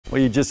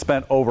Well, you just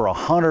spent over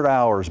 100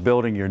 hours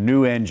building your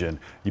new engine.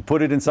 You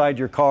put it inside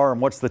your car, and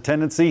what's the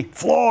tendency?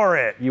 Floor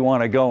it! You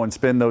want to go and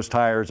spin those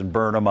tires and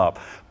burn them up.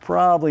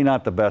 Probably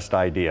not the best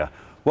idea.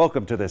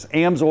 Welcome to this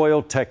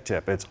AMSOIL Tech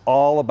Tip. It's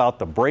all about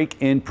the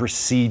break-in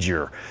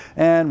procedure.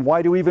 And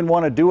why do we even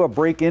want to do a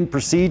break-in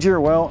procedure?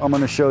 Well, I'm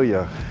going to show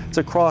you. It's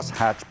a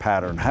cross-hatch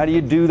pattern. How do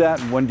you do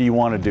that, and when do you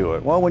want to do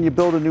it? Well, when you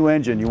build a new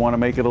engine, you want to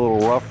make it a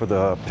little rough for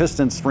the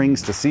piston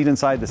springs to seat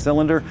inside the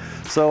cylinder.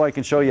 So I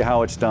can show you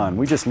how it's done.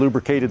 We just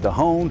lubricated the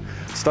hone,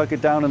 stuck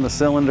it down in the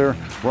cylinder,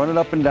 run it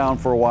up and down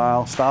for a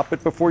while, stop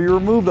it before you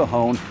remove the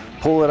hone,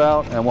 pull it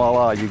out, and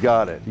voila, you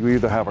got it. You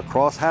either have a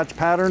crosshatch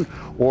pattern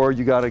or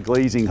you got a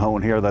glazing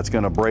hone here that's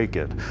going to break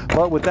it.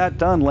 But with that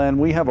done, Len,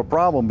 we have a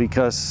problem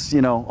because,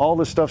 you know, all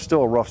this stuff's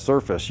still a rough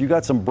surface. You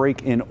got some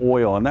break-in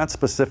oil, and that's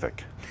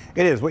specific.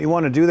 It is. What you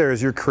want to do there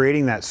is you're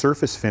creating that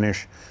surface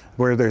finish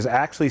where there's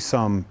actually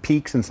some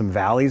peaks and some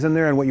valleys in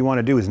there, and what you want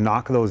to do is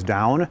knock those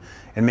down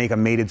and make a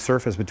mated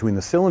surface between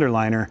the cylinder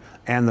liner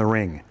and the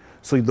ring.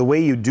 So the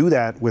way you do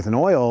that with an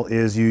oil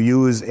is you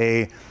use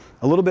a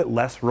little bit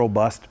less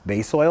robust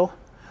base oil,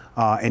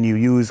 and you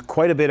use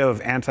quite a bit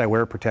of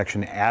anti-wear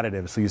protection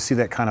additives. So you see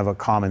that kind of a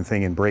common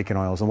thing in break-in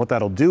oils. And what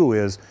that'll do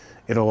is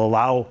it'll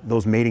allow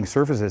those mating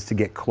surfaces to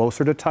get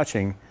closer to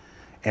touching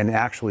and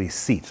actually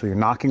seat. So you're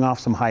knocking off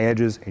some high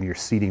edges and you're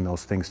seating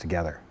those things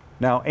together.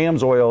 Now,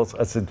 AMSOIL is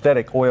a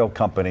synthetic oil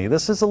company.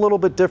 This is a little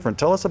bit different.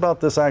 Tell us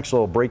about this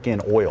actual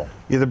break-in oil.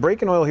 Yeah, the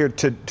break-in oil here,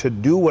 to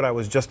do what I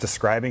was just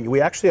describing,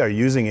 we actually are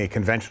using a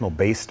conventional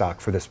base stock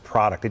for this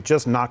product. It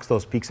just knocks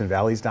those peaks and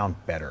valleys down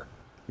better.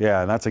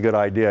 Yeah, and that's a good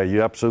idea.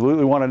 You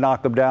absolutely want to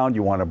knock them down.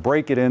 You want to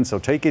break it in, so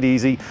take it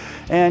easy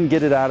and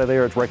get it out of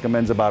there. It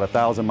recommends about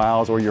 1,000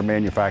 miles or your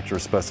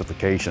manufacturer's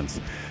specifications.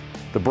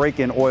 The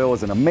break-in oil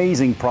is an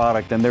amazing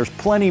product, and there's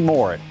plenty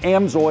more at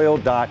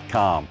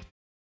AMSOIL.com.